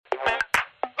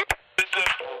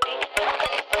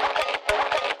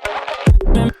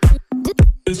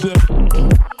All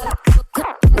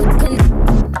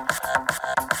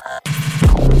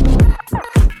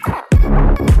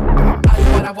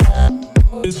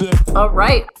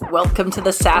right, welcome to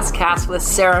the Sasscast with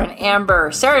Sarah and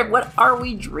Amber. Sarah, what are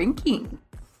we drinking?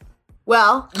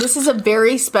 Well, this is a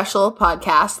very special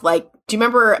podcast. Like, do you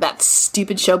remember that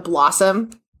stupid show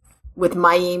Blossom with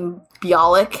Mayim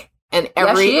Bialik? And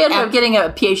she ended up getting a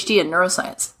PhD in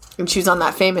neuroscience. And she was on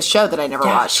that famous show that I never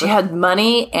watched. She had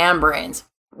money and brains.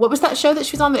 What was that show that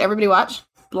she was on that everybody watched?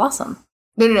 Blossom.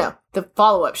 No. The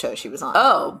follow-up show she was on.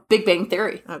 Oh, Big Bang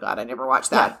Theory. Oh, God, I never watched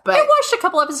that. Yeah. But I watched a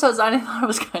couple episodes and I thought it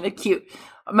was kind of cute.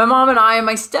 My mom and I and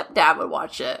my stepdad would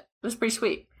watch it. It was pretty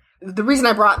sweet. The reason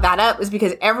I brought that up is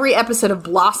because every episode of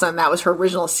Blossom, that was her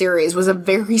original series, was a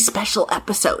very special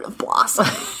episode of Blossom.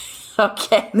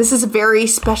 Okay. And this is a very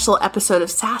special episode of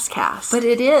Sasscast. But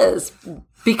it is.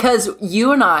 Because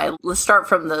you and I, let's start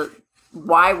from the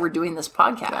why we're doing this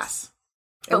podcast. Yes.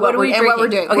 But what we're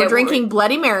doing. Okay, we're drinking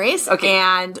Bloody Marys. Okay.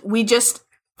 And we just,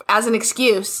 as an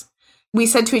excuse, we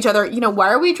said to each other, why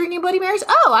are we drinking Bloody Marys?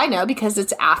 Oh, I know, because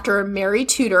it's after Mary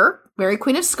Tudor, Mary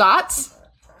Queen of Scots,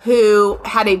 who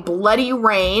had a bloody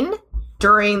reign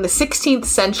during the 16th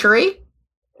century,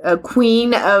 a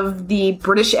queen of the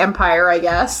British Empire, I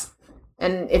guess.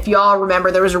 And if y'all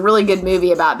remember, there was a really good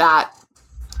movie about that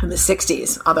in the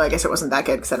 60s, although I guess it wasn't that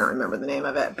good because I don't remember the name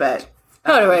of it, but...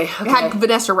 Anyway, It had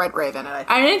Vanessa Redgrave in it, I think.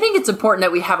 I think it's important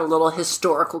that we have a little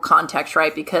historical context,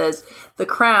 right? Because The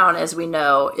Crown, as we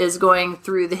know, is going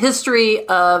through the history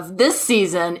of this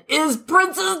season is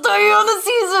Princess Diana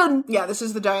season. Yeah, this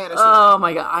is the Diana season. Oh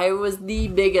my God. I was the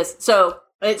biggest. So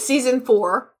it's season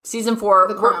 4. Season 4.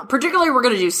 The Crown. Particularly, we're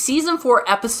going to do season 4,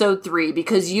 episode 3,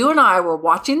 because you and I were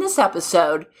watching this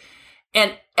episode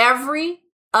and every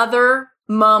other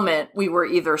moment we were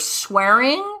either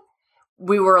swearing,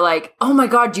 we were like, oh my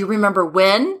God, do you remember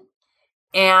when?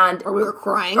 Or we were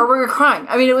crying.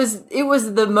 I mean, it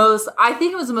was the most, I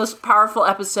think it was the most powerful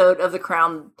episode of The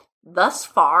Crown thus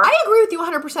far. I agree with you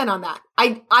 100% on that.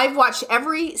 I've watched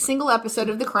every single episode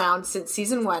of The Crown since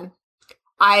season 1.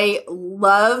 I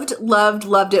loved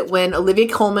it when Olivia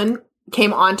Colman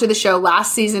came onto the show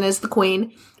last season as the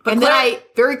queen. Then I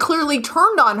very clearly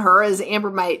turned on her, as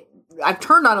Amber might. I've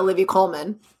turned on Olivia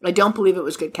Colman. I don't believe it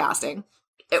was good casting.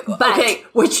 Okay,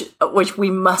 which we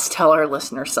must tell our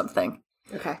listeners something.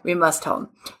 Okay. We must tell them.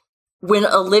 When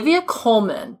Olivia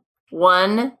Colman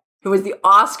won, it was the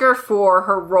Oscar for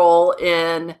her role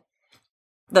in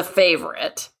The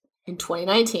Favorite. In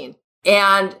 2019.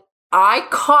 And I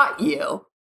caught you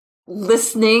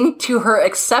listening to her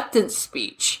acceptance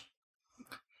speech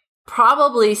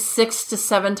probably 6 to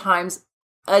 7 times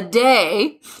a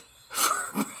day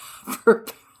for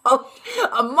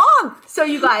a month. So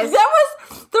you guys, that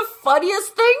was the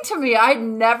funniest thing to me. I'd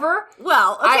never.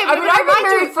 Well, okay,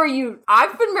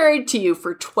 I've been married to you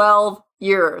for 12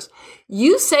 years.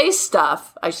 You say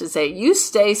stuff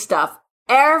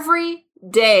every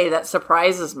day that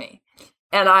surprises me.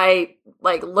 And I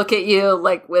look at you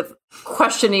with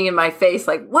questioning in my face,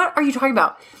 what are you talking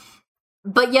about?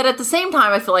 But yet at the same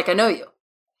time, I feel like I know you.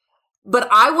 But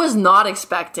I was not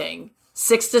expecting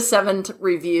 6 to 7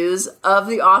 reviews of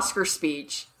the Oscar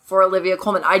speech for Olivia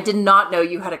Colman. I did not know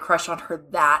you had a crush on her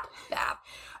that bad.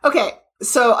 Okay,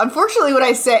 so unfortunately what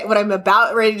I'm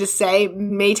about ready to say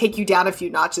may take you down a few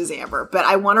notches, Amber, but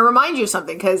I want to remind you of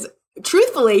something, because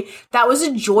truthfully, that was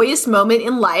a joyous moment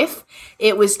in life.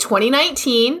 It was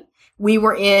 2019. We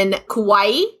were in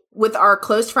Kauai with our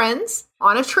close friends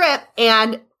on a trip,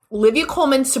 and Olivia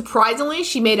Colman, surprisingly,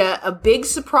 she made a big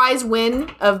surprise win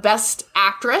of Best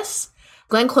Actress.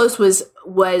 Glenn Close was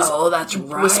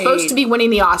supposed to be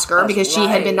winning the Oscar because she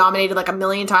had been nominated a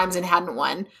million times and hadn't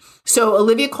won. So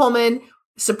Olivia Colman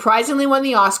surprisingly won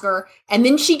the Oscar, and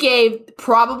then she gave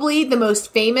probably the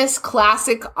most famous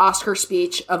classic Oscar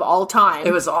speech of all time.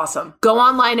 It was awesome. Go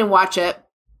online and watch it.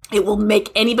 It will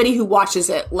make anybody who watches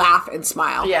it laugh and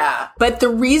smile. Yeah. But the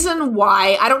reason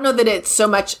why, I don't know that it's so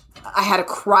much I had a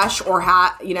crush or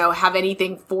have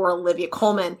anything for Olivia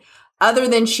Colman, other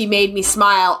than she made me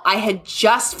smile. I had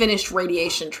just finished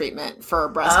radiation treatment for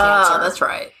breast cancer. Oh, that's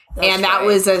right. That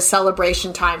was a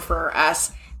celebration time for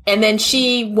us. And then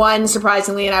she won,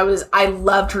 surprisingly, and I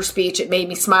loved her speech. It made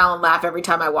me smile and laugh every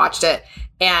time I watched it.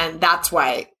 And that's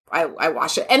why I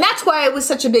watched it. And that's why I was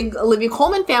such a big Olivia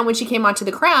Colman fan when she came onto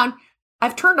The Crown.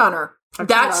 I've turned on her.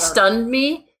 That stunned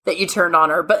me that you turned on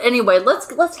her. But anyway, let's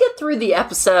get through the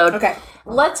episode. Okay.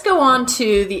 Let's go on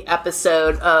to the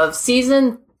episode of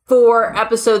season 4,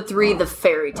 episode 3, The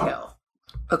Fairy Tale.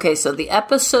 Okay, so the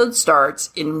episode starts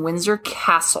in Windsor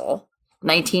Castle,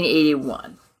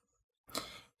 1981.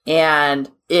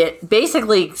 And it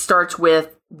basically starts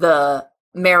with the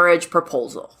marriage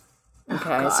proposal.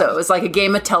 Okay, so it was like a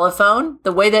game of telephone.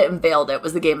 The way that unveiled it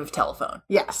was the game of telephone.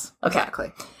 Yes, Okay.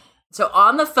 exactly. So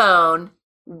on the phone,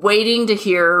 waiting to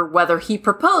hear whether he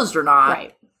proposed or not,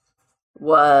 Right.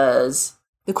 was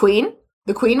The Queen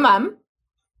Mum,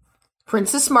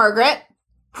 Princess Margaret,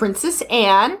 Princess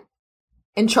Anne,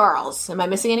 and Charles. Am I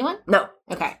missing anyone? no.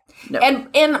 Okay. No.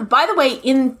 And by the way,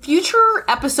 in future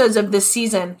episodes of this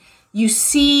season, you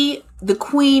see the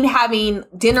Queen having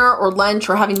dinner or lunch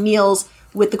or having meals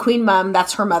with the Queen Mum,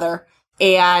 that's her mother,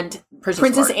 and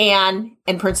Princess Anne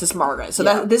and Princess Margaret.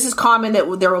 So this is common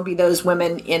that there will be those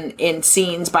women in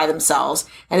scenes by themselves.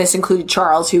 And this included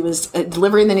Charles, who was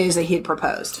delivering the news that he had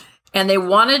proposed. And they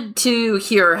wanted to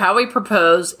hear how he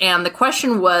proposed, and the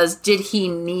question was, did he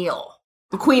kneel?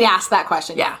 The Queen asked that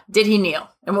question. Yeah, did he kneel?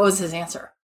 And what was his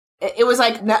answer? It was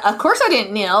like, no, of course I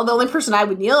didn't kneel. The only person I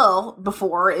would kneel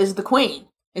before is the Queen,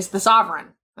 is the sovereign.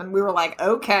 And we were like,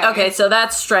 okay. Okay, so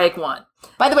that's strike one.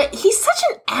 By the way, he's such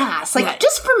an ass. Like,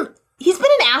 he's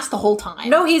been an ass the whole time.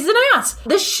 No, he's an ass.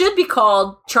 This should be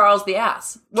called Charles the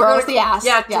Ass. Charles the Ass.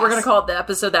 Yeah, yes. we're going to call it the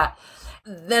episode that.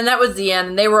 Then that was the end,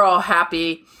 and they were all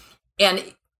happy. And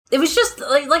it was just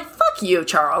like fuck you,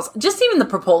 Charles. Just even the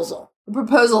proposal. The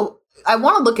proposal, I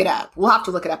want to look it up. We'll have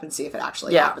to look it up and see if it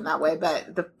actually happened that way.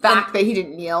 But the fact that he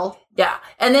didn't kneel. Yeah.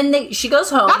 And then she goes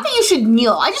home. Not that you should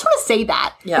kneel. I just want to say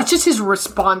that. Yeah. It's just his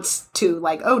response to,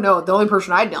 like, oh no, the only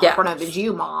person I'd kneel in front of is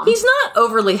you, Mom. He's not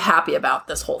overly happy about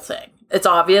this whole thing. It's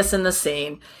obvious in the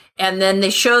scene. And then they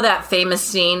show that famous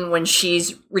scene when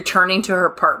she's returning to her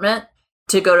apartment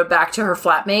to go back to her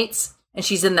flatmates. And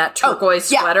she's in that turquoise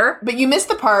sweater. But you missed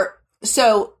the part.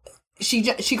 So she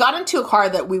got into a car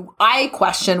that I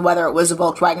questioned whether it was a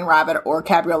Volkswagen Rabbit or a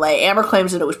Cabriolet. Amber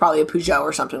claims that it was probably a Peugeot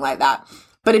or something like that.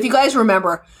 But if you guys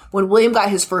remember, when William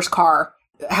got his first car,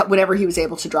 whenever he was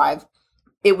able to drive,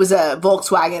 it was a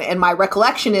Volkswagen. And my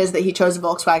recollection is that he chose a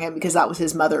Volkswagen because that was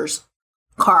his mother's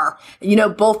car. And, you know,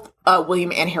 both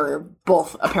William and Harry are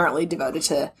both apparently devoted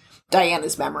to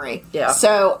Diana's memory. Yeah.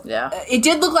 So yeah. It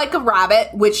did look like a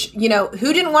rabbit, which, you know,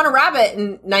 who didn't want a rabbit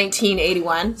in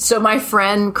 1981? So my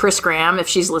friend Chris Graham, if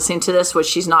she's listening to this, which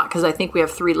she's not because I think we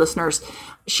have 3 listeners,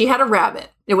 she had a rabbit.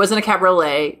 It wasn't a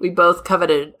cabriolet. We both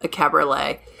coveted a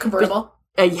cabriolet. Convertible?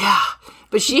 Yeah.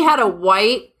 But she had a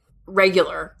white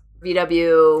regular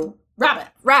VW Rabbit.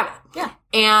 Yeah.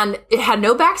 And it had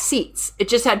no back seats. It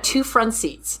just had 2 front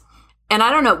seats. And I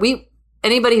don't know,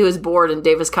 anybody who was bored in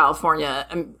Davis, California,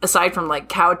 aside from like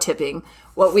cow tipping,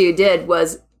 what we did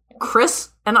was Chris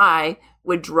and I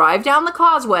would drive down the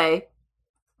causeway,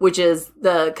 which is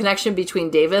the connection between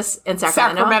Davis and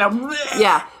Sacramento.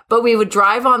 Yeah. But we would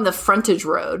drive on the frontage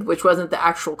road, which wasn't the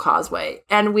actual causeway.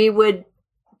 And we would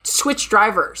switch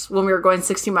drivers when we were going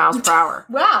 60 miles per hour.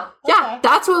 Wow. Okay. Yeah.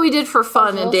 That's what we did for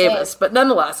fun in Davis. But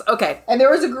nonetheless, okay. And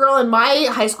there was a girl in my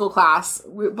high school class.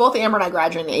 Both Amber and I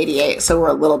graduated in 88, so we're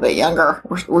a little bit younger.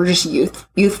 We're just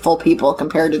youthful people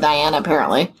compared to Diana,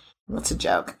 apparently. That's a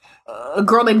joke. A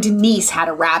girl named Denise had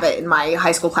a rabbit in my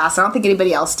high school class. I don't think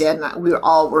anybody else did. And we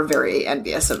all were very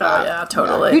envious of that. Oh, yeah,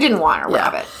 totally. Who didn't want a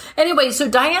rabbit? Anyway, so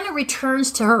Diana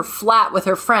returns to her flat with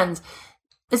her friends.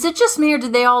 Is it just me, or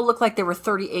did they all look like they were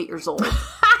 38 years old?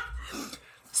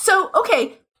 So,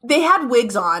 okay, they had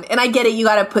wigs on, and I get it. You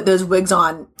got to put those wigs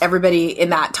on, everybody in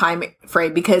that time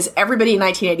frame, because everybody in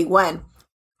 1981,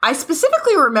 I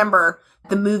specifically remember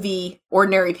the movie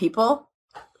Ordinary People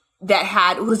that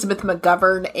had Elizabeth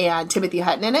McGovern and Timothy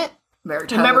Hutton in it. Mary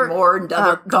Tyler Moore and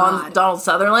Donald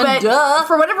Sutherland. But duh.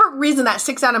 For whatever reason, that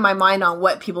sticks out in my mind on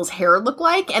what people's hair looked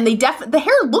like. And the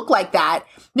hair looked like that.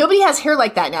 Nobody has hair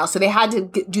like that now, so they had to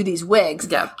do these wigs.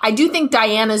 Yeah. I do think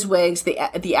Diana's wigs, the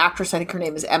actress, I think her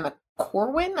name is Emma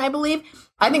Corwin, I believe.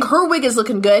 I think her wig is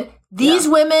looking good. These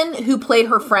women who played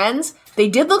her friends, they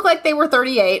did look like they were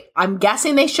 38. I'm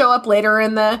guessing they show up later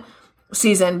in the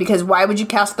season, because why would you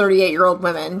cast 38-year-old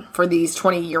women for these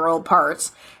 20-year-old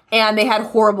parts? And they had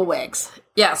horrible wigs.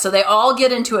 Yeah, so they all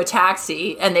get into a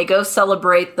taxi and they go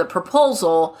celebrate the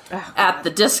proposal at the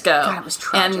disco. God, it was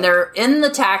tragic. And they're in the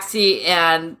taxi,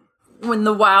 and when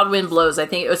the wild wind blows, I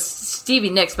think it was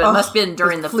Stevie Nicks, but it must have been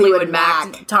during the Fleetwood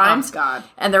Mac times. Oh, God.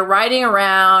 And they're riding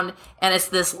around, and it's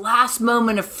this last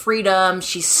moment of freedom.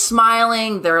 She's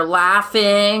smiling, they're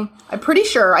laughing. I'm pretty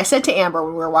sure, I said to Amber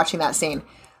when we were watching that scene,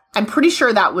 I'm pretty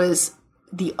sure that was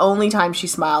the only time she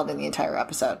smiled in the entire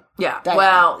episode. Yeah. Diana.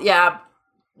 Well, yeah.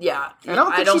 I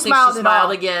don't think she smiled at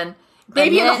all. Again.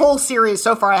 Maybe in the whole series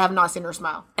so far, I have not seen her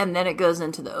smile. And then it goes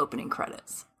into the opening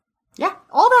credits. Yeah.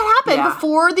 All that happened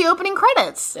before the opening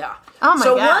credits. Yeah. Oh my God.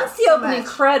 So once the opening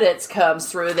credits comes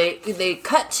through, they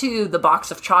cut to the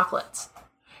box of chocolates.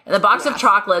 And the box of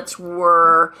chocolates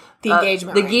were the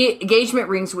engagement engagement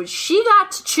rings, which she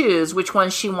got to choose which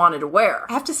ones she wanted to wear.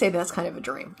 I have to say that's kind of a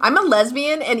dream. I'm a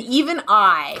lesbian, and even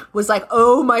I was like,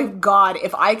 oh my God,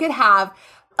 if I could have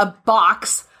a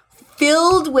box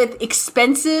filled with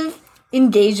expensive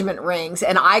engagement rings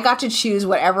and I got to choose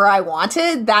whatever I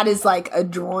wanted, that is like a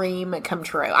dream come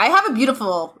true. I have a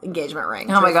beautiful engagement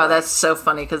ring. Oh my God, that's so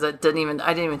funny because I didn't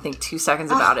even think 2 seconds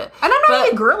about it. And I'm not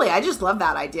even girly. I just love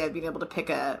that idea of being able to pick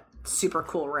a super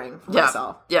cool ring for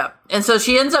myself. Yeah. And so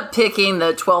she ends up picking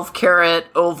the 12 karat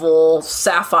oval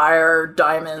sapphire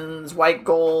diamonds, white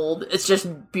gold. It's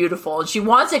just beautiful. And she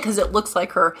wants it because it looks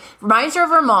like her, reminds her of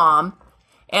her mom.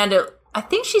 And I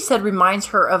think she said reminds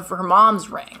her of her mom's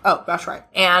ring. Oh, that's right.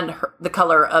 And the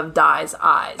color of Di's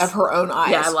eyes. Of her own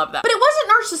eyes. Yeah, I love that. But it wasn't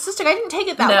narcissistic. I didn't take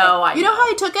it that way. No, I know. You know how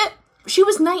I took it? She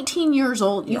was 19 years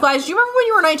old. You guys, do you remember when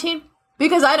you were 19?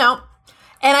 Because I don't.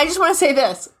 And I just want to say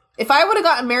this. If I would have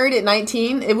gotten married at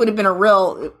 19, it would have been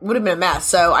a mess.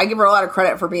 So I give her a lot of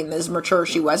credit for being as mature as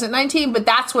she was at 19. But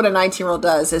that's what a 19-year-old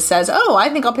does, is says, oh, I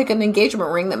think I'll pick an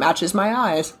engagement ring that matches my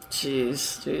eyes.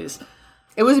 Jeez.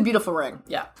 It was a beautiful ring.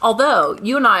 Yeah. Although,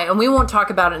 you and I, and we won't talk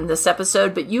about it in this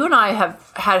episode, but you and I have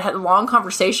had long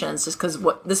conversations, just because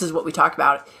this is what we talk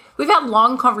about. We've had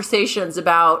long conversations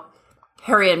about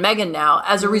Harry and Meghan now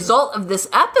as a result of this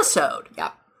episode.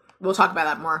 Yeah. We'll talk about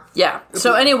that more. Yeah.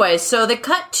 So anyway, so they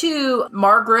cut to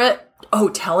Margaret,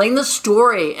 telling the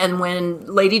story, and when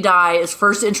Lady Di is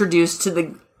first introduced to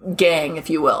the gang, if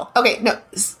you will. Okay, no,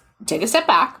 take a step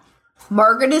back.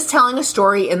 Margaret is telling a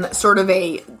story in sort of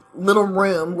a little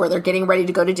room where they're getting ready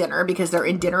to go to dinner because they're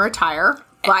in dinner attire,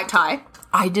 black tie.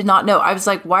 I did not know. I was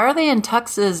like, why are they in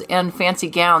tuxes and fancy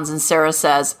gowns? And Sarah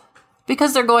says,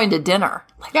 because they're going to dinner.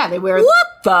 Like, yeah, they wear... What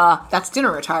the? That's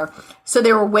dinner attire. So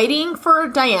they were waiting for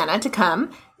Diana to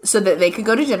come so that they could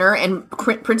go to dinner, and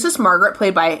Princess Margaret,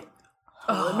 played by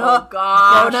Helena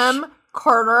Bonham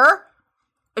Carter.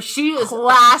 She is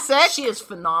classic. She is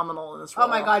phenomenal in this role. Oh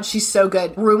my God, she's so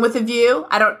good. Room with a View.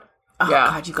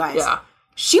 God, you guys. Yeah.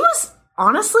 She was,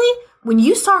 honestly, when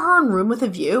you saw her in Room with a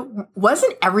View,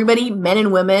 wasn't everybody, men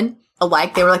and women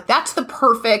alike? They were like, that's the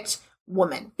perfect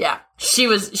woman. Yeah. She's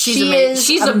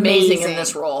amazing in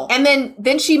this role. And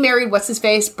then she married, what's his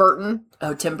face? Burton.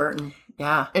 Oh, Tim Burton.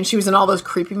 Yeah. And she was in all those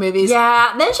creepy movies.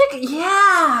 Yeah.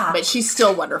 But she's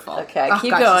still wonderful. Okay,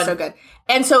 keep going. She's so good.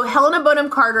 And so Helena Bonham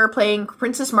Carter, playing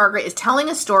Princess Margaret, is telling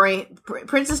a story.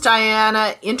 Princess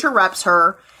Diana interrupts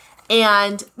her.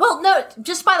 And no,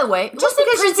 just by the way, just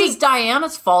because Princess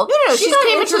Diana's fault. No, she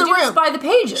came into the room by the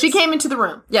pages. She came into the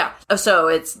room. Yeah. So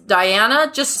it's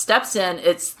Diana just steps in.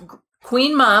 It's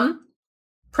Queen Mum,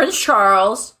 Prince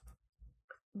Charles,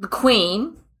 the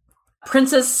Queen,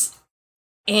 Princess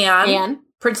Anne,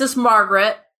 Princess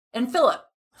Margaret, and Philip.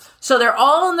 So they're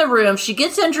all in the room. She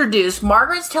gets introduced.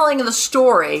 Margaret's telling the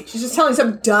story. She's just telling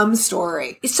some dumb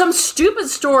story. It's some stupid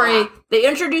story. Yeah. They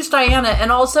introduce Diana,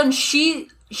 and all of a sudden she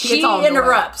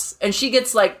interrupts, and she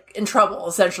gets like in trouble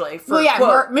essentially.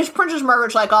 Miss Princess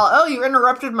Margaret's like, you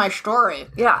interrupted my story.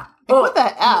 Yeah. What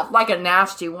the F? Like a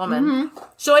nasty woman. Mm-hmm.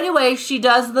 So anyway, she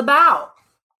does the bow.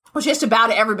 Well, she has to bow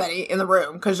to everybody in the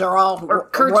room because they're all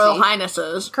royal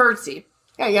highnesses. Curtsy.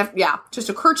 Yeah, just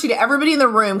a curtsy to everybody in the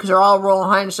room because they're all royal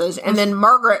highnesses. And then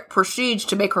Margaret proceeds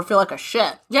to make her feel like a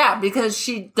shit. Yeah, because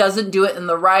she doesn't do it in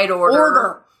the right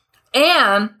order.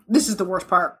 And this is the worst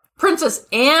part. Princess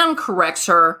Anne corrects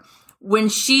her when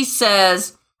she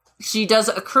says she does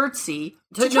a curtsy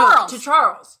to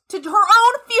Charles. To her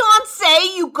own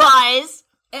fiancé, you guys.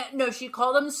 No, she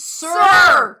called him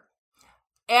Sir.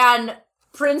 And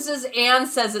Princess Anne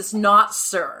says it's not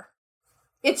Sir.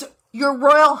 It's Your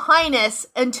Royal Highness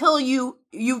until you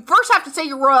first have to say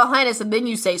Your Royal Highness and then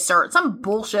you say Sir. It's some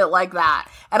bullshit like that.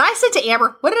 And I said to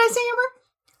Amber, what did I say, Amber?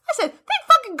 I said, thank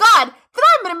fucking God that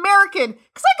I'm an American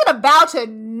because I could have bowed to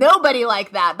nobody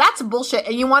like that. That's bullshit.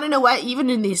 And you want to know what? Even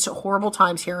in these horrible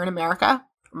times here in America,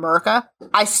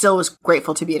 I still was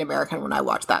grateful to be an American when I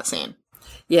watched that scene.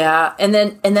 Yeah. And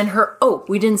then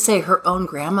we didn't say her own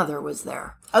grandmother was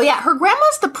there. Oh yeah. Her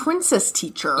grandma's the princess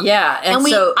teacher. Yeah. And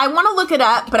I want to look it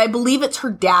up, but I believe it's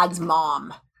her dad's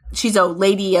mom. She's a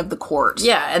lady of the court.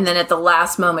 Yeah. And then at the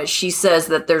last moment, she says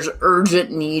that there's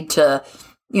urgent need to,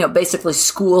 basically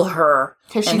school her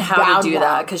and how to do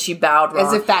that because she bowed wrong.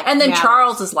 As if that and then matters.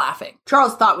 Charles is laughing.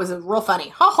 Charles thought it was real funny.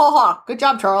 Ha ha ha. Good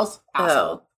job, Charles. Asshole.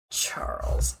 Oh,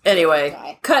 Charles.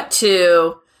 Anyway, cut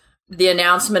to the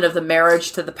announcement of the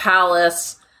marriage to the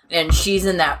palace. And she's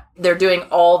in that, they're doing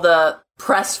all the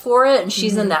press for it. And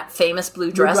she's in that famous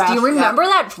blue dress. Do you remember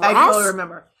that dress? I totally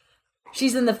remember.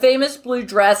 She's in the famous blue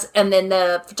dress. And then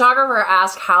the photographer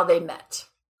asked how they met.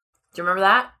 Do you remember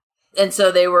that? And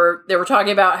so they were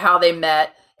talking about how they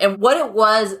met and what it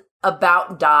was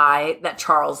about Di that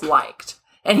Charles liked.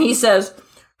 And he says,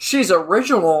 she's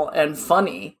original and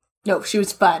funny. No, she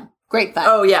was fun. Great fun.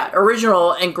 Oh, yeah.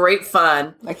 Original and great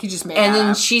fun. Like, you just made And that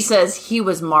then up. she says he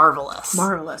was marvelous.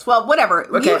 Marvelous. Well, whatever.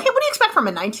 Okay. What do you expect from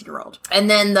a 19-year-old? And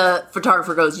then the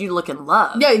photographer goes, you look in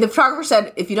love. Yeah, the photographer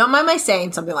said, if you don't mind my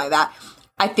saying something like that,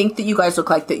 I think that you guys look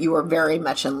like that you are very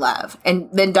much in love. And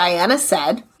then Diana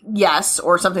said, yes,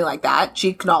 or something like that. She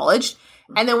acknowledged.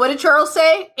 And then what did Charles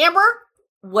say, Amber?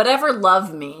 Whatever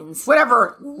love means.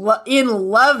 Whatever in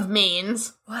love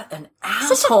means. What an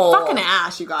asshole. Such a fucking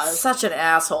ass, you guys. Such an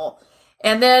asshole.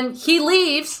 And then he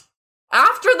leaves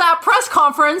after that press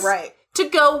conference. Right. To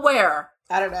go where?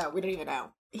 I don't know. We don't even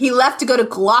know. He left to go to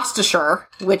Gloucestershire,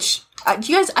 which,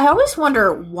 do you guys, I always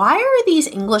wonder, why are these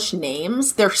English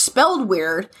names, they're spelled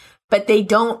weird, but they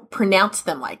don't pronounce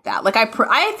them like that. Like, I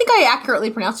think I accurately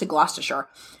pronounced it Gloucestershire,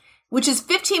 which is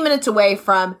 15 minutes away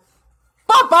from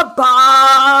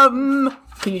Ba-ba-bum.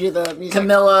 Can you do the music?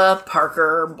 Camilla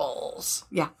Parker Bowles.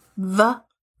 Yeah. The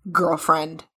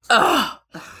girlfriend. Ugh.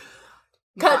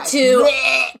 Cut to,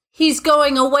 he's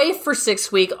going away for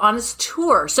 6 weeks on his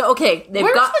tour. So, okay,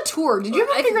 Where's the tour? Did you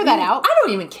ever figure that out? I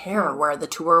don't even care where the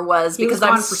tour was He was because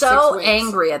I'm gone for so 6 weeks.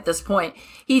 angry at this point.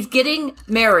 He's getting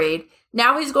married.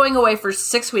 Now he's going away for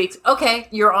 6 weeks. Okay,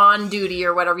 you're on duty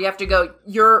or whatever. You have to go.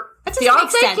 Your That doesn't make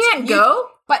fiance sense. can't go?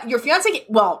 But your fiance,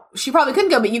 well, she probably couldn't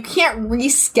go, but you can't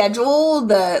reschedule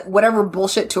the whatever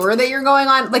bullshit tour that you're going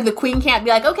on. Like, the queen can't be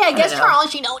like, okay, I guess, know.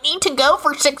 Charles, you don't need to go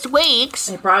for 6 weeks.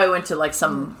 They probably went to like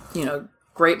some,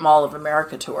 Great Mall of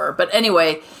America tour. But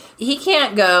anyway, he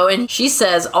can't go. And she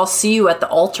says, I'll see you at the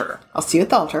altar. I'll see you at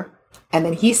the altar. And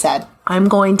then he said, I'm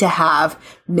going to have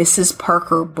Mrs.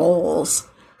 Parker Bowles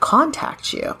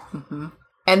contact you. Mm-hmm.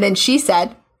 And then she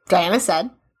said, Diana said,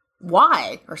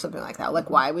 why? Or something like that.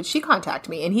 Like, why would she contact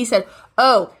me? And he said,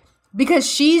 oh, because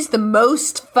she's the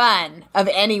most fun of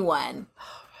anyone.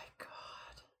 Oh my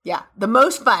God. Yeah, the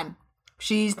most fun.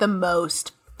 She's the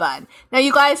most fun. Now,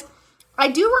 you guys, I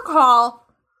do recall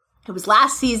it was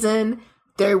last season.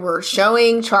 They were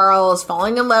showing Charles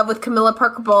falling in love with Camilla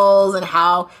Parker Bowles and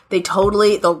how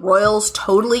the royals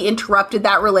totally interrupted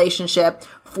that relationship,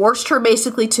 forced her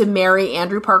basically to marry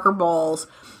Andrew Parker Bowles.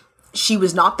 She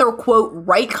was not the, quote,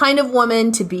 right kind of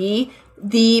woman to be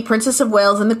the Princess of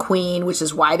Wales and the Queen, which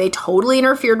is why they totally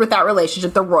interfered with that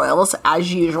relationship, the royals,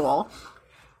 as usual.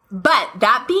 But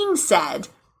that being said,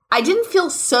 I didn't feel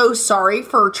so sorry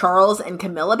for Charles and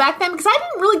Camilla back then because I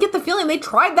didn't really get the feeling they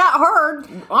tried that hard.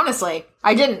 Honestly,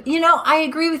 I didn't. I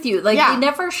agree with you. Like, Yeah. they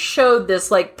never showed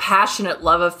this, like, passionate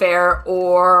love affair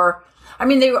or... I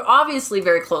mean, they were obviously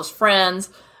very close friends,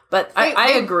 but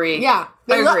I agree. Yeah.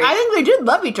 I agree. I think they did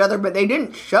love each other, but they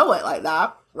didn't show it like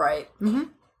that. Right. Mm-hmm.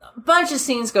 A bunch of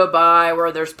scenes go by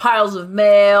where there's piles of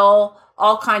mail,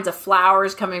 all kinds of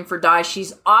flowers coming for Di.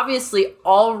 She's obviously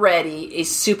already a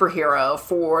superhero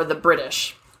for the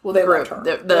British. Well, they group. loved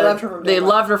her. They loved her from day one.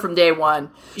 loved her from day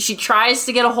one. She tries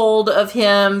to get a hold of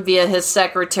him via his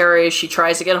secretary. She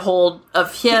tries to get a hold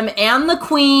of him and the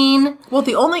Queen. Well,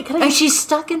 And she's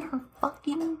stuck in her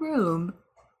fucking room.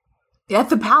 at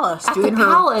the palace At doing the her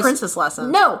palace. princess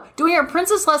lessons. No, doing her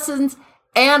princess lessons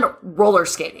and roller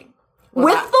skating.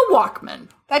 With the Walkman.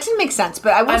 That didn't make sense,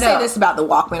 but I will say this about the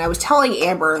Walkman. I was telling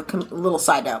Amber, a little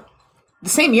side note, the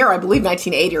same year, I believe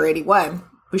 1980 or 81,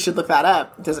 we should look that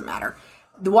up, it doesn't matter,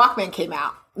 the Walkman came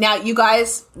out. Now, you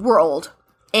guys were old,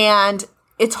 and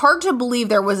it's hard to believe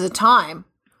there was a time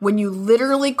when you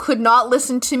literally could not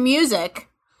listen to music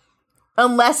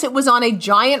unless it was on a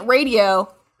giant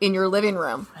radio in your living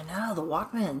room. I know, the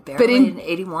Walkman, barely in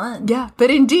 81. Yeah, but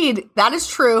indeed, that is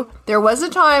true. There was a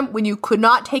time when you could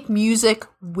not take music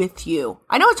with you.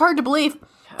 I know it's hard to believe.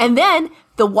 And then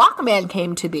the Walkman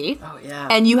came to be. Oh, yeah.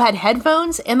 And you had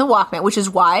headphones and the Walkman, which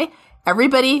is why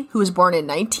everybody who was born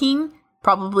in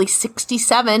probably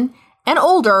 67 and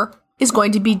older is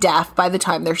going to be deaf by the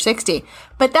time they're 60.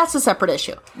 But that's a separate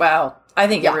issue. Wow. I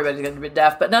think everybody's going to be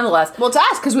deaf, but nonetheless. Well, it's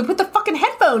us, because we put the fucking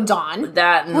headphones on.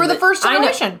 We're the first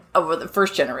generation. Oh, we're the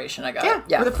first generation. I got it.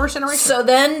 Yeah, we're the first generation. So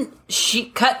then she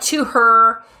cut to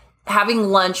her having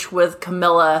lunch with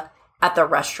Camilla at the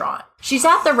restaurant. She's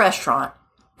at the restaurant,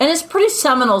 and it's a pretty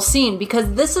seminal scene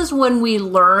because this is when we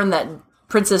learn that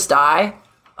Princess Di,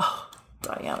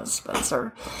 Diana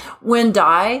Spencer, when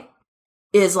Di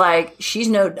is like, she's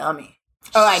no dummy.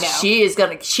 Oh, I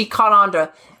know. She caught on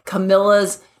to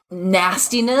Camilla's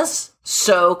nastiness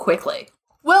so quickly.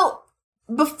 Well,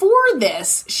 before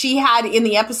this, she had, in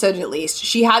the episode at least,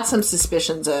 she had some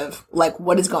suspicions of, like,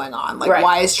 what is going on? Like,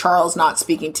 why is Charles not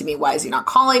speaking to me? Why is he not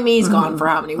calling me? He's gone for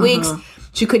how many weeks?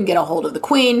 She couldn't get a hold of the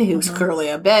queen, who's clearly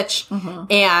a bitch.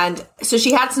 And so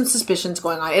she had some suspicions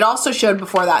going on. It also showed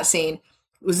before that scene,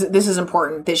 this is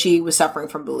important, that she was suffering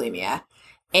from bulimia.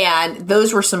 And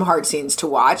those were some hard scenes to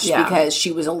watch because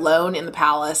she was alone in the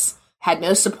palace, had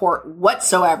no support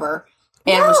whatsoever,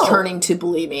 and was turning to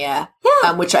bulimia,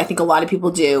 which I think a lot of people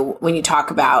do when you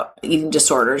talk about eating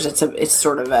disorders. It's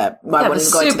sort of a, well, I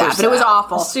wouldn't go into that, but it was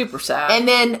awful. Super sad. And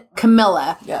then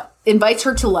Camilla invites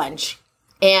her to lunch,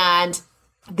 and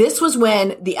this was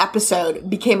when the episode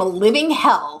became a living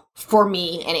hell for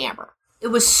me and Amber. It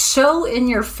was so in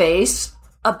your face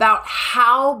about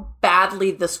how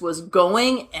badly this was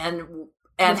going and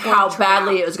how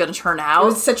badly it was going to turn out. It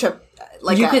was such a,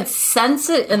 like, you could sense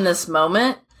it in this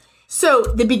moment. So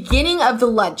the beginning of the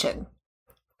luncheon,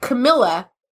 Camilla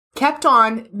kept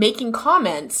on making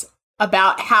comments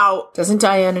about how, doesn't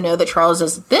Diana know that Charles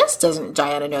does this? Doesn't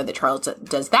Diana know that Charles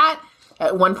does that?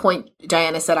 At one point,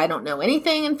 Diana said, I don't know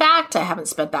anything, in fact. I haven't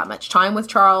spent that much time with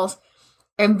Charles.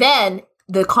 And then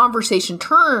the conversation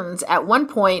turns at one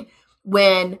point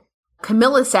when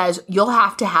Camilla says, you'll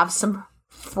have to have some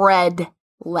Fred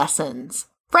lessons.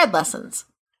 Fred lessons.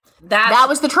 That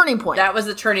was the turning point. That was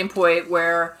the turning point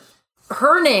where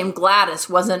her name, Gladys,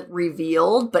 wasn't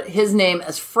revealed, but his name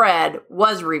as Fred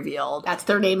was revealed. That's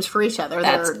their names for each other.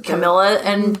 That's Camilla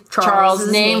and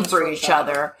Charles' name for each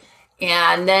other.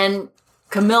 And then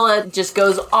Camilla just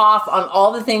goes off on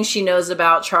all the things she knows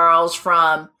about Charles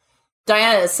from...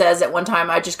 Diana says at one time,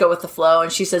 I just go with the flow.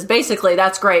 And she says, basically,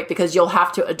 that's great because you'll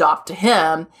have to adopt to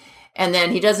him. And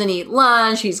then he doesn't eat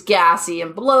lunch. He's gassy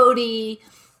and bloaty.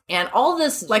 And all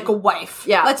this... Like a wife.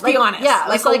 Yeah. Let's be honest. Yeah.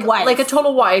 Like a wife. Like a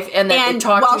total wife. And then they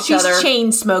talk to each other. While she's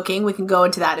chain smoking, we can go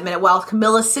into that in a minute. While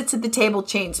Camilla sits at the table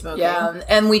chain smoking. Yeah.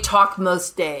 And we talk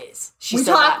most days. We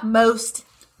talk most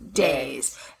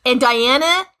days. And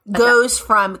Diana goes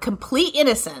from complete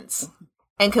innocence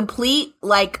and complete,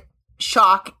 like,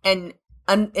 shock and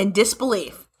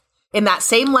disbelief in that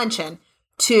same luncheon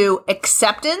to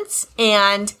acceptance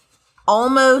and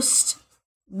almost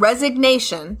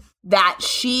resignation that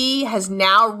she has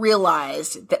now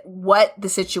realized that what the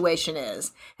situation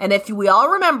is. And if we all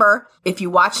remember, if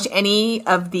you watched any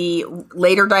of the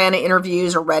later Diana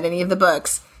interviews or read any of the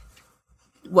books,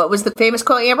 what was the famous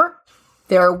quote, Amber?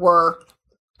 There were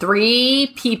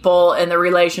 3 people in the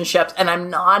relationships, and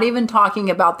I'm not even talking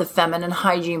about the feminine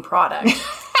hygiene product.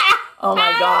 Oh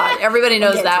my God. Everybody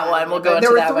knows that one. We'll go into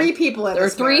that one. There were 3 people in There were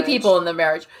 3 people in the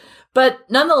marriage. But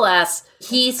nonetheless,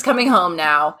 he's coming home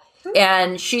now,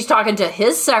 and she's talking to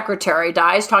his secretary.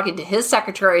 Di's talking to his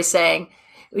secretary saying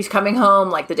he's coming home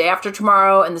like the day after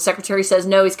tomorrow, and the secretary says,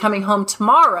 no, he's coming home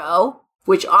tomorrow,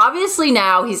 which obviously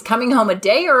now he's coming home a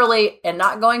day early and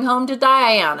not going home to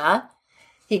Diana.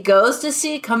 He goes to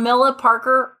see Camilla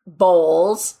Parker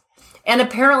Bowles and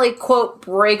apparently, quote,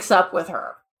 breaks up with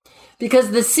her.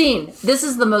 Because this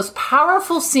is the most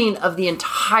powerful scene of the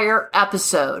entire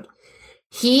episode.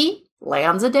 He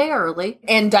lands a day early.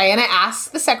 And Diana asks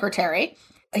the secretary.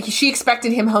 She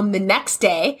expected him home the next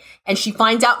day. And she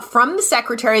finds out from the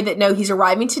secretary that, no, he's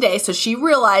arriving today. So she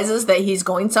realizes that he's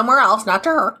going somewhere else, not to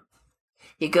her.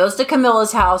 He goes to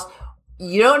Camilla's house.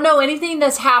 You don't know anything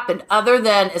that's happened other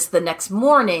than it's the next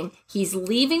morning. He's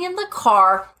leaving in the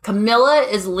car. Camilla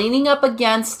is leaning up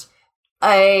against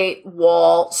a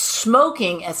wall,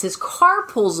 smoking as his car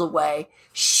pulls away.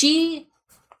 She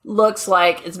looks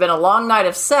like it's been a long night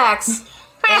of sex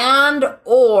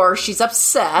or she's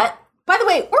upset. By the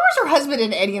way, where was her husband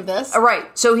in any of this? All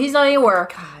right. So he's not anywhere.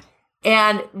 God.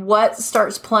 And what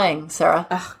starts playing, Sarah?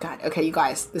 Oh, God. Okay, you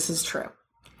guys, this is true.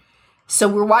 So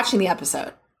we're watching the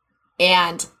episode.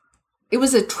 And it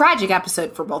was a tragic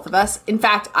episode for both of us. In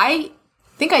fact, I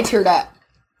think I teared up.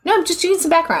 No, I'm just doing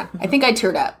some background. I think I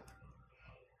teared up.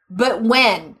 But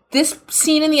when this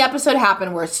scene in the episode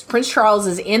happened where Prince Charles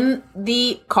is in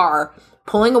the car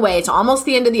pulling away, it's almost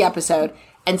the end of the episode,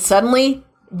 and suddenly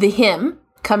the hymn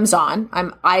comes on.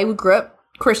 I grew up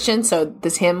Christian, so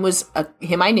this hymn was a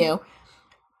hymn I knew.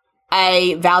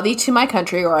 I vow thee to my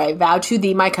country, or I vow to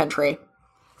thee my country.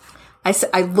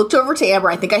 I looked over to Amber.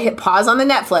 I think I hit pause on the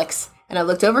Netflix, and I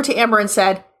looked over to Amber and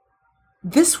said,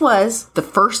 this was the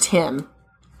first hymn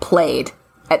played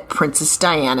at Princess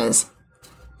Diana's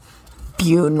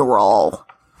funeral.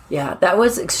 Yeah, that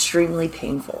was extremely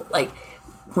painful. Like,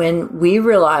 when we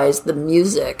realized the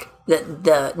music that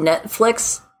the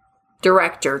Netflix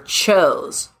director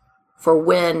chose for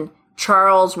when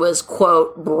Charles was,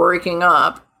 quote, breaking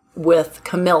up with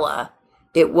Camilla,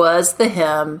 it was the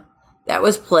hymn that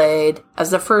was played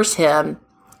as the first hymn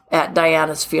at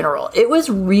Diana's funeral. It was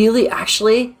really,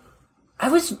 actually,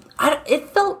 it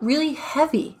felt really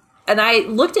heavy. And I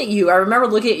looked at you. I remember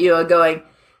looking at you and going,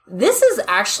 this is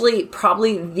actually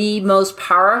probably the most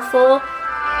powerful.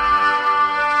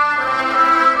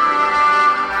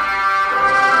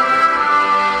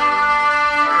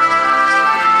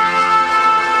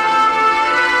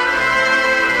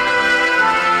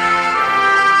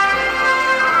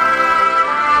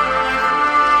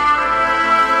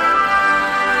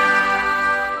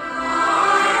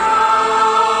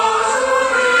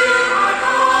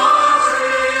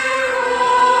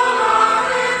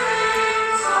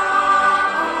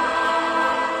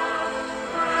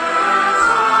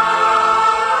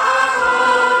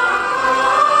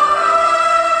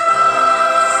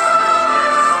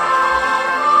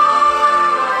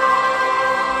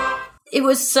 It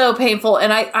was so painful.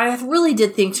 And I really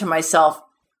did think to myself,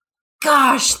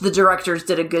 gosh, the directors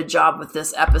did a good job with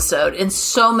this episode in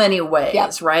so many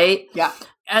ways, right? Yeah.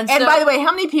 And by the way,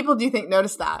 how many people do you think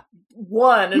noticed that?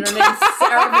 One, and her name's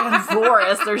Sarah Van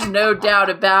Forest. There's no doubt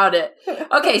about it.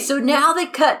 Okay, so now they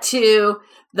cut to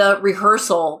the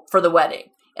rehearsal for the wedding.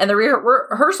 And the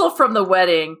rehearsal from the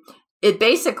wedding, it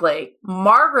basically,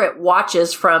 Margaret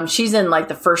watches from, she's in like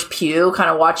the first pew,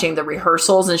 kind of watching the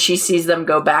rehearsals, and she sees them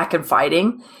go back and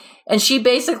fighting. And she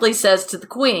basically says to the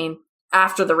Queen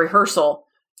after the rehearsal,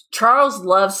 Charles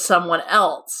loves someone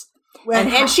else.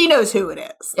 And she knows who it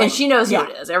is. And she knows who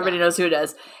it is. Everybody knows who it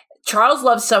is. Charles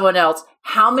loves someone else.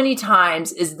 How many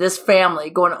times is this family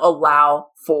going to allow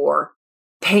for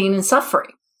pain and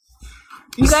suffering?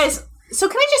 You guys, so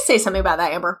can I just say something about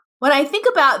that, Amber? When I think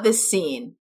about this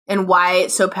scene and why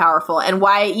it's so powerful and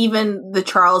why even the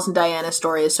Charles and Diana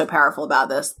story is so powerful about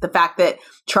this, the fact that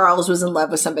Charles was in love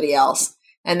with somebody else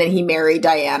and then he married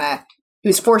Diana. He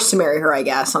was forced to marry her, I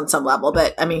guess, on some level.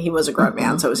 But, I mean, he was a grown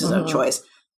man, so it was his own choice.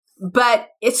 But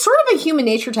it's sort of a human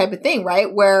nature type of thing,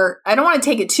 right? Where I don't want to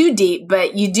take it too deep,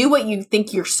 but you do what you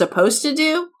think you're supposed to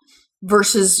do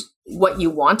versus what you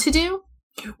want to do.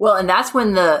 Well, and that's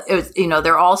when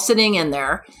they're all sitting in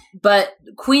there. But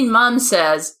Queen Mum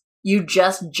says, you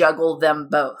just juggle them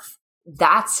both.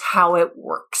 That's how it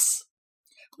works.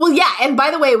 Well, yeah. And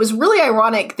by the way, it was really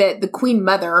ironic that the Queen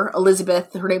Mother,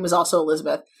 Elizabeth, her name was also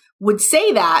Elizabeth, would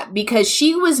say that because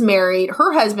she was married,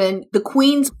 her husband, the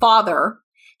Queen's father,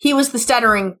 he was the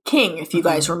stuttering king, if you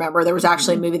guys remember. There was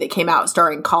actually a movie that came out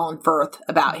starring Colin Firth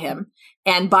about him.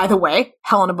 And by the way,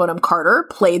 Helena Bonham Carter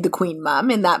played the Queen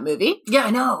Mum in that movie. Yeah, I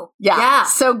know. Yeah.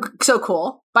 So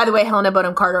cool. By the way, Helena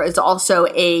Bonham Carter is also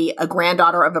a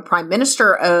granddaughter of a prime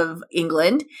minister of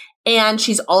England. And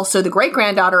she's also the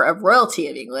great-granddaughter of royalty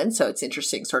of England. So it's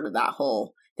interesting, sort of that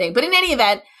whole thing. But in any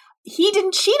event, he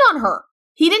didn't cheat on her.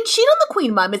 He didn't cheat on the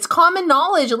Queen Mum. It's common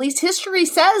knowledge, at least history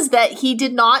says, that he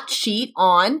did not cheat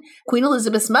on Queen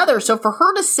Elizabeth's mother. So for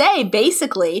her to say,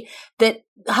 basically, that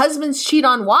husbands cheat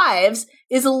on wives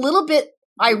is a little bit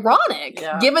ironic,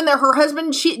 given that her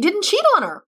husband didn't cheat on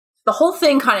her. The whole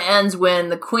thing kind of ends when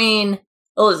the Queen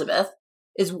Elizabeth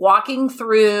is walking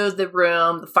through the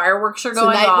room. The fireworks are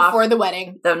going off. The night before the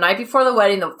wedding. The night before the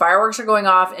wedding, the fireworks are going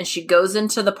off, and she goes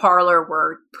into the parlor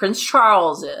where Prince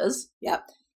Charles is. Yep.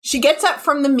 She gets up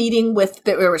from the meeting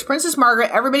there was Princess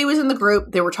Margaret. Everybody was in the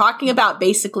group. They were talking about,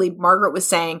 basically, Margaret was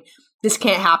saying, this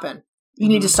can't happen. You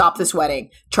need to stop this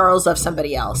wedding. Charles loves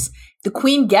somebody else. The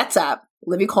Queen gets up.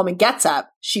 Olivia Colman gets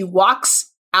up. She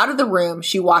walks out of the room.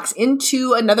 She walks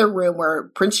into another room where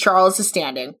Prince Charles is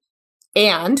standing.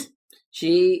 And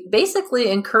she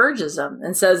basically encourages him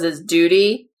and says it's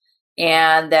duty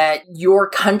and that your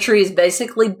country is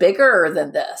basically bigger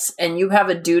than this. And you have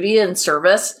a duty and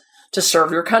service to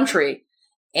serve your country.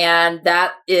 And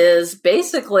that is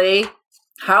basically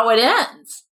how it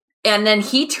ends. And then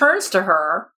he turns to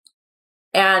her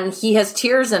and he has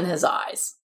tears in his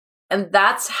eyes. And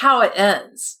that's how it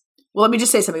ends. Well, let me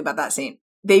just say something about that scene.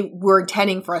 They were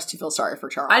intending for us to feel sorry for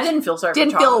Charles. I didn't feel sorry for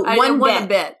Charles. Didn't feel one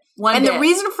bit. The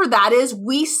reason for that is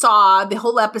we saw the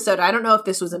whole episode. I don't know if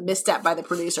this was a misstep by the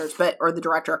producers or the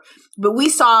director, but we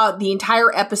saw the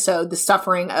entire episode, the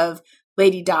suffering of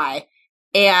Lady Di.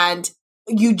 And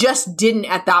you just didn't,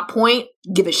 at that point,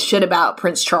 give a shit about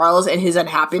Prince Charles and his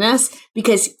unhappiness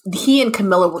because he and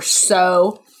Camilla were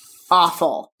so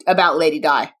awful about Lady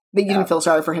Di that you didn't feel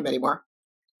sorry for him anymore.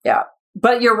 Yeah.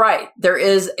 But you're right. There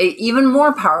is a even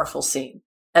more powerful scene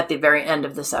at the very end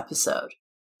of this episode,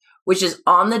 which is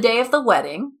on the day of the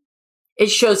wedding. It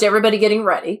shows everybody getting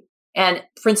ready. And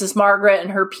Princess Margaret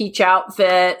in her peach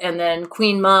outfit, and then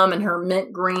Queen Mum in her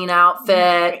mint green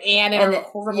outfit, and in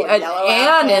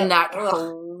that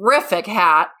horrific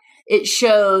hat. It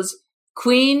shows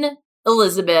Queen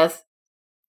Elizabeth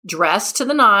dressed to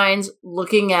the nines,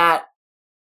 looking at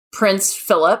Prince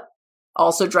Philip,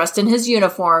 also dressed in his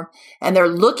uniform, and they're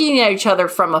looking at each other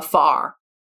from afar.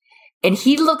 And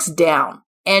he looks down,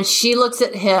 and she looks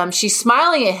at him. She's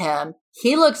smiling at him.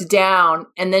 He looks down,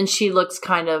 and then she looks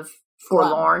kind of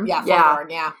forlorn. Forlorn,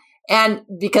 yeah. And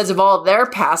because of all of their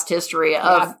past history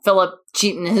of Philip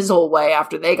cheating his whole way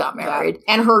after they got married.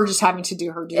 Yeah. And her just having to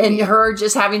do her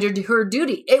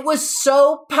duty. It was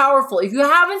so powerful. If you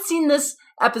haven't seen this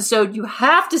episode, you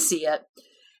have to see it.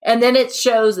 And then it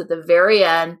shows at the very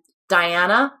end,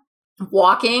 Diana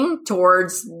walking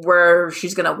towards where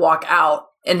she's going to walk out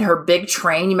in her big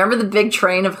train. You remember the big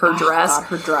train of her dress? God,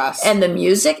 her dress. And the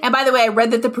music? And by the way, I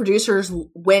read that the producers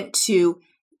went to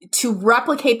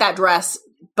replicate that dress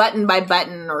button by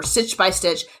button or stitch by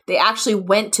stitch. They actually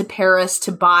went to Paris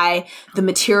to buy the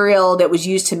material that was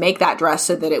used to make that dress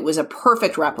so that it was a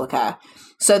perfect replica.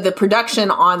 So the production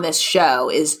on this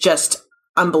show is just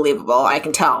unbelievable. I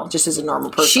can tell just as a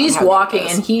normal person. She's walking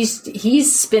and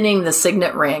he's spinning the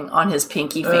signet ring on his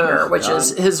pinky finger, which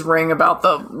is his ring about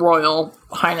the royal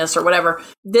highness or whatever.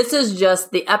 This is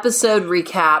just the episode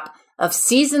recap of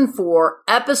season 4,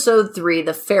 episode 3,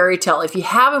 The Fairy Tale. If you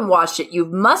haven't watched it, you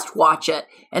must watch it.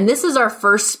 And this is our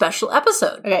first special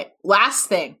episode. Okay, last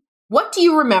thing. What do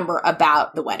you remember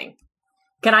about the wedding?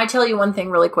 Can I tell you one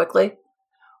thing really quickly?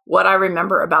 What I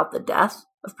remember about the death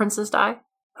of Princess Di?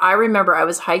 I remember I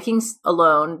was hiking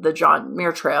alone, the John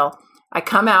Muir Trail. I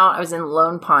come out, I was in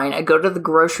Lone Pine. I go to the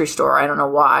grocery store. I don't know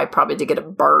why, probably to get a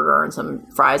burger and some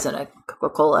fries and a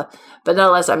Coca-Cola. But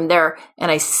nonetheless, I'm there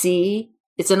and I see,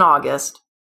 it's in August,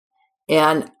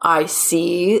 and I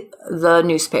see the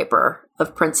newspaper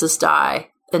of Princess Di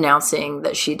announcing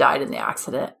that she died in the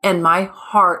accident. And my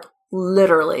heart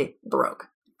literally broke.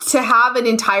 To have an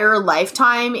entire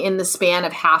lifetime in the span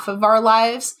of half of our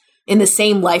lives, in the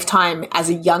same lifetime as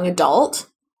a young adult.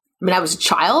 I mean, I was a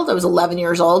child, I was 11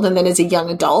 years old, and then as a young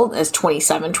adult, as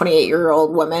 27,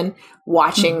 28-year-old woman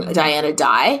watching Diana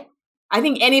die. I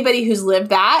think anybody who's lived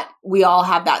that, we all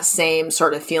have that same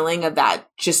sort of feeling of that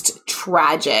just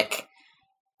tragic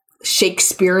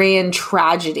Shakespearean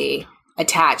tragedy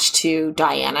attached to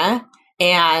Diana.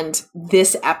 And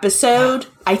this episode,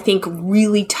 I think,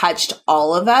 really touched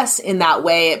all of us in that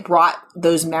way. It brought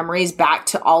those memories back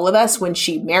to all of us when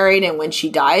she married and when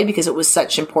she died, because it was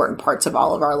such important parts of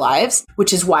all of our lives,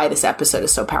 which is why this episode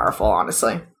is so powerful,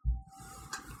 honestly.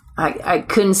 I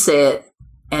couldn't say it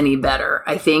any better.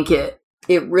 I think it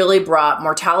really brought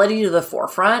mortality to the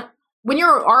forefront. When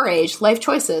you're our age, life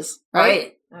choices,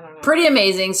 right? Pretty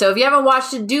amazing. So if you haven't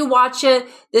watched it, do watch it.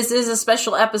 This is a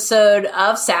special episode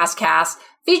of Sasscast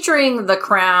featuring The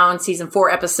Crown, season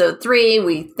 4, episode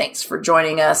 3. Thanks for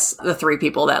joining us, the 3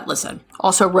 people that listen.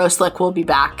 Also, Roselick will be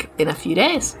back in a few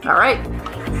days. All right.